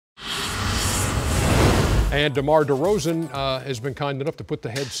And DeMar DeRozan has been kind enough to put the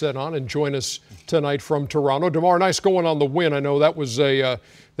headset on and join us tonight from Toronto. DeMar, nice going on the win. I know that was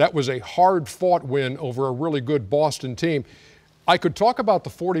a hard-fought win over a really good Boston team. I could talk about the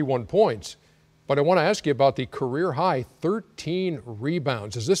 41 points, but I want to ask you about the career-high 13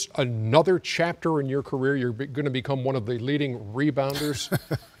 rebounds. Is this another chapter in your career? You're going to become one of the leading rebounders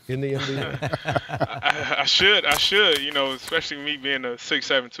in the NBA? I should, you know, especially me being a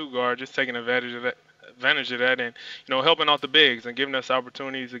 6'7" guard, just taking advantage of that. And helping out the bigs and giving us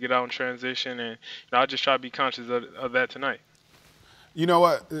opportunities to get out in transition, and I'll just try to be conscious of that tonight. You know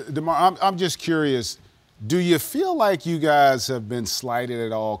what, DeMar, I'm just curious, do you feel like you guys have been slighted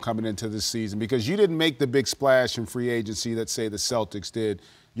at all coming into this season? Because you didn't make the big splash in free agency that, say, the Celtics did.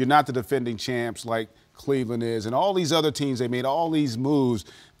 You're not the defending champs like Cleveland is, and all these other teams, they made all these moves.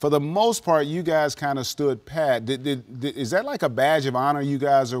 For the most part, you guys kind of stood pat. Is that like a badge of honor you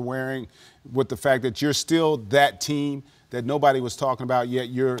guys are wearing with the fact that you're still that team that nobody was talking about, yet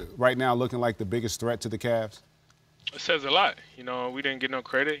you're right now looking like the biggest threat to the Cavs? It says a lot. We didn't get no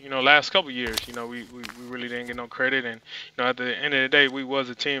credit. Last couple of years, we really didn't get no credit. And, at the end of the day, we was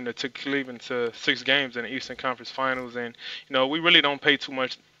a team that took Cleveland to 6 games in the Eastern Conference Finals. And, we really don't pay too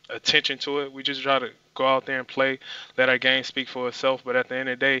much attention to it. We just try to go out there and play, let our game speak for itself. But at the end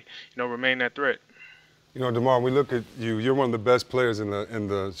of the day, remain that threat. DeMar, when we look at you, you're one of the best players in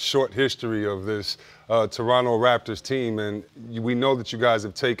the short history of this Toronto Raptors team, and we know that you guys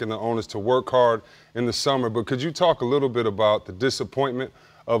have taken the onus to work hard in the summer. But could you talk a little bit about the disappointment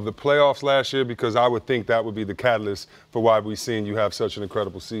of the playoffs last year? Because I would think that would be the catalyst for why we've seen you have such an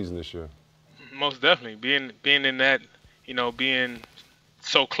incredible season this year. Most definitely, being in that, being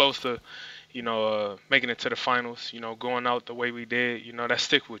so close to, making it to the finals, going out the way we did, that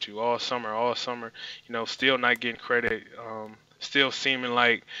stick with you all summer, still not getting credit, still seeming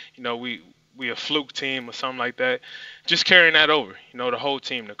like, we a fluke team or something like that. Just carrying that over, the whole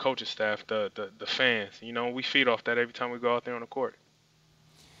team, the coaching staff, the fans, we feed off that every time we go out there on the court.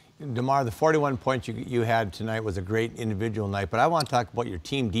 DeMar, the 41 points you had tonight was a great individual night, but I want to talk about your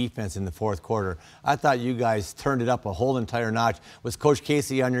team defense in the fourth quarter. I thought you guys turned it up a whole entire notch. Was Coach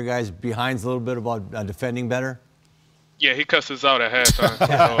Casey on your guys' behinds a little bit about defending better? Yeah, he cussed us out at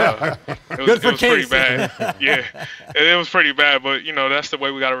halftime. It was pretty bad. Yeah, it was pretty bad, but, that's the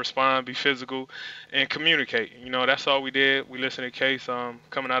way we got to respond, be physical, and communicate. That's all we did. We listened to Case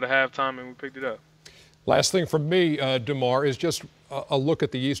coming out of halftime, and we picked it up. Last thing from me, DeMar, is just a look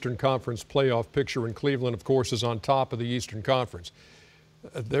at the Eastern Conference playoff picture, and Cleveland, of course, is on top of the Eastern Conference.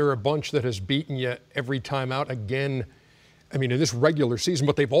 They're a bunch that has beaten you every time out again, in this regular season,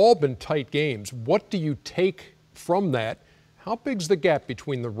 but they've all been tight games. What do you take from that? How big's the gap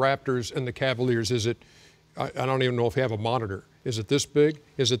between the Raptors and the Cavaliers? Is it, I don't even know if you have a monitor. Is it this big?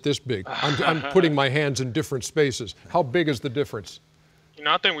 Is it this big? I'm putting my hands in different spaces. How big is the difference?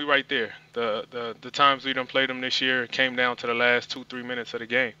 I think we right there. The times we done played them this year came down to the last 2-3 minutes of the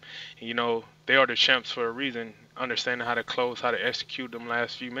game. And, they are the champs for a reason, understanding how to close, how to execute them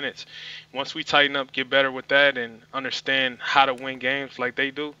last few minutes. Once we tighten up, get better with that, and understand how to win games like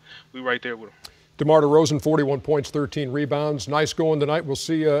they do, we right there with them. DeMar DeRozan, 41 points, 13 rebounds. Nice going tonight. We'll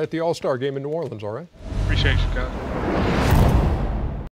see you at the All-Star game in New Orleans, all right? Appreciate you, guys.